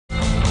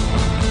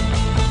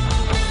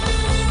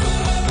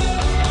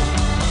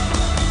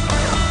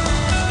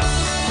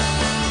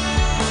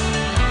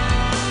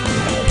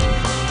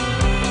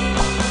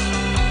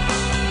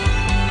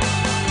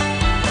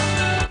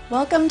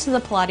Welcome to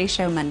the Pilates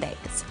Show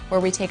Mondays,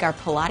 where we take our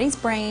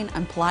Pilates brain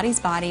and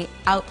Pilates body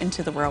out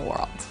into the real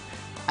world.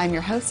 I'm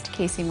your host,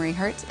 Casey Marie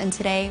Hurt, and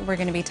today we're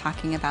going to be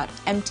talking about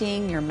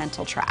emptying your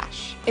mental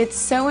trash. It's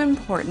so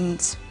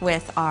important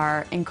with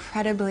our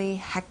incredibly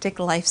hectic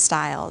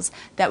lifestyles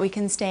that we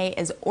can stay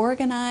as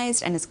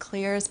organized and as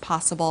clear as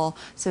possible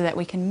so that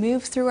we can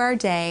move through our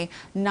day,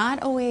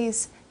 not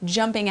always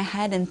jumping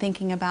ahead and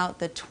thinking about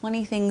the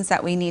 20 things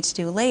that we need to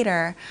do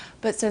later,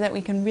 but so that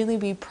we can really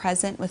be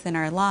present within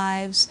our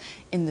lives,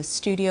 in the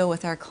studio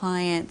with our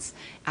clients,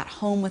 at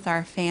home with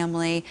our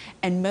family,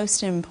 and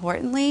most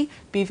importantly,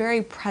 be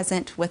very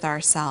present with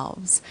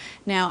ourselves.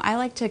 Now, I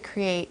like to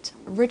create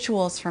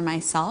rituals for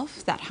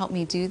myself that help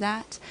me do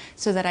that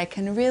so that I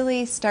can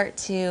really start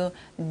to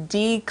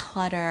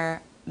declutter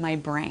my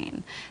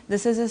brain.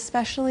 This is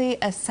especially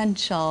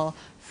essential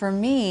for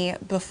me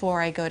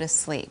before I go to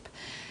sleep.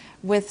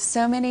 With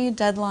so many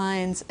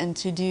deadlines and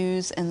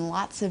to-dos and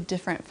lots of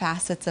different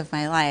facets of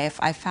my life,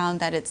 I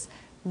found that it's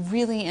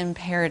really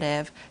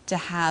imperative to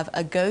have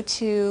a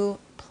go-to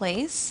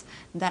place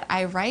that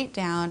I write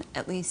down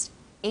at least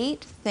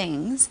 8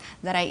 things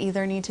that I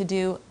either need to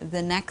do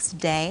the next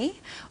day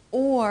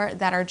or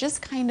that are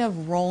just kind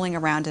of rolling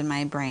around in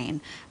my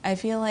brain. I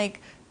feel like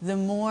the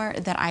more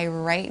that I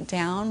write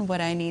down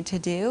what I need to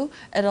do,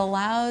 it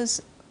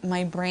allows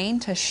my brain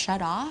to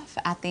shut off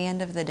at the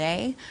end of the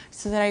day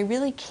so that I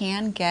really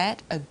can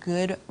get a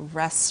good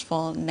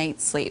restful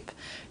night's sleep.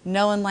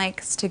 No one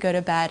likes to go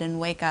to bed and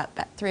wake up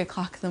at 3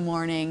 o'clock in the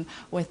morning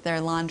with their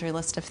laundry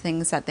list of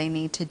things that they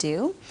need to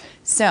do.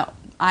 So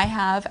I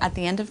have, at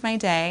the end of my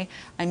day,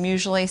 I'm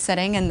usually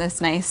sitting in this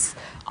nice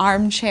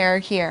armchair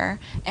here,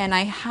 and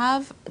I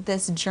have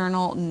this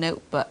journal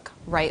notebook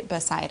right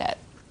beside it.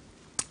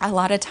 A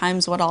lot of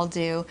times what I'll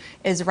do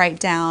is write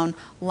down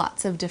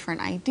lots of different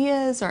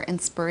ideas or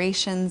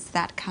inspirations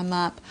that come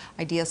up,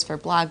 ideas for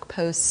blog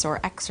posts or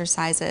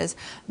exercises,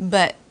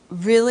 but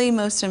really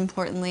most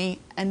importantly,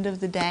 end of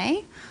the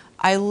day,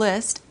 I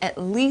list at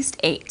least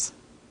 8.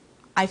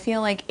 I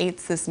feel like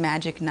 8's this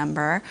magic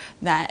number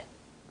that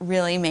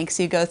really makes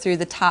you go through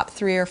the top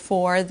 3 or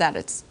 4 that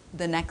it's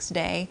the next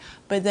day,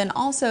 but then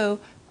also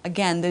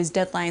again, those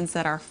deadlines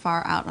that are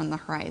far out on the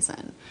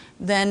horizon.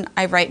 Then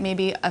I write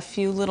maybe a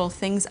few little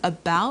things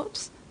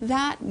about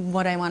that,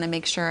 what I want to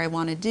make sure I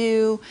want to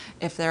do,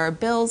 if there are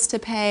bills to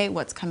pay,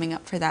 what's coming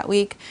up for that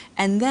week,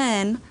 and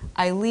then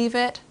I leave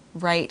it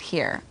right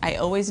here. I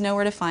always know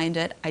where to find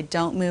it. I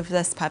don't move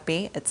this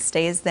puppy. It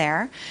stays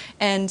there.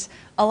 And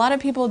a lot of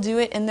people do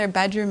it in their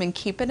bedroom and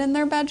keep it in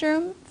their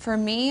bedroom. For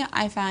me,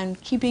 I found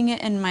keeping it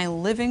in my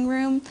living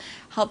room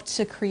helped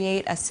to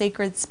create a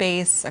sacred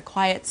space, a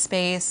quiet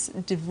space,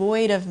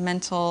 devoid of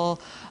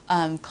mental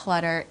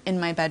clutter in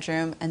my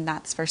bedroom, and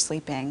that's for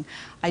sleeping.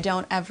 I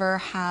don't ever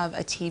have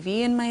a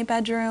TV in my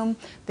bedroom.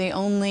 The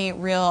only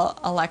real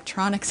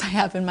electronics I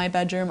have in my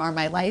bedroom are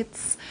my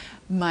lights,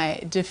 my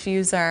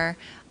diffuser,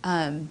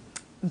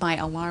 my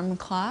alarm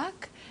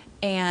clock,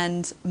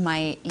 and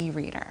my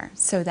e-reader,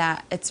 so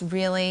that it's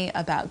really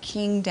about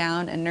keying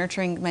down and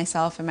nurturing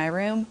myself in my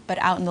room. But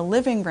out in the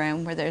living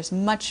room, where there's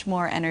much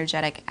more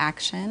energetic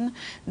action,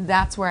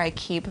 that's where I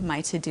keep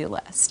my to-do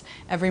list.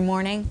 Every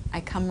morning,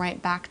 I come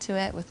right back to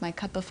it with my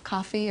cup of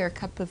coffee or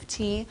cup of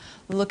tea,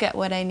 look at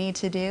what I need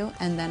to do,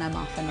 and then I'm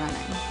off and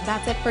running.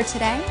 That's it for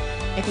today.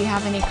 If you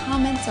have any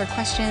comments or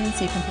questions,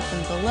 you can put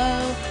them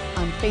below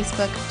on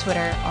Facebook,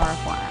 Twitter, or our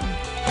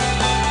forum.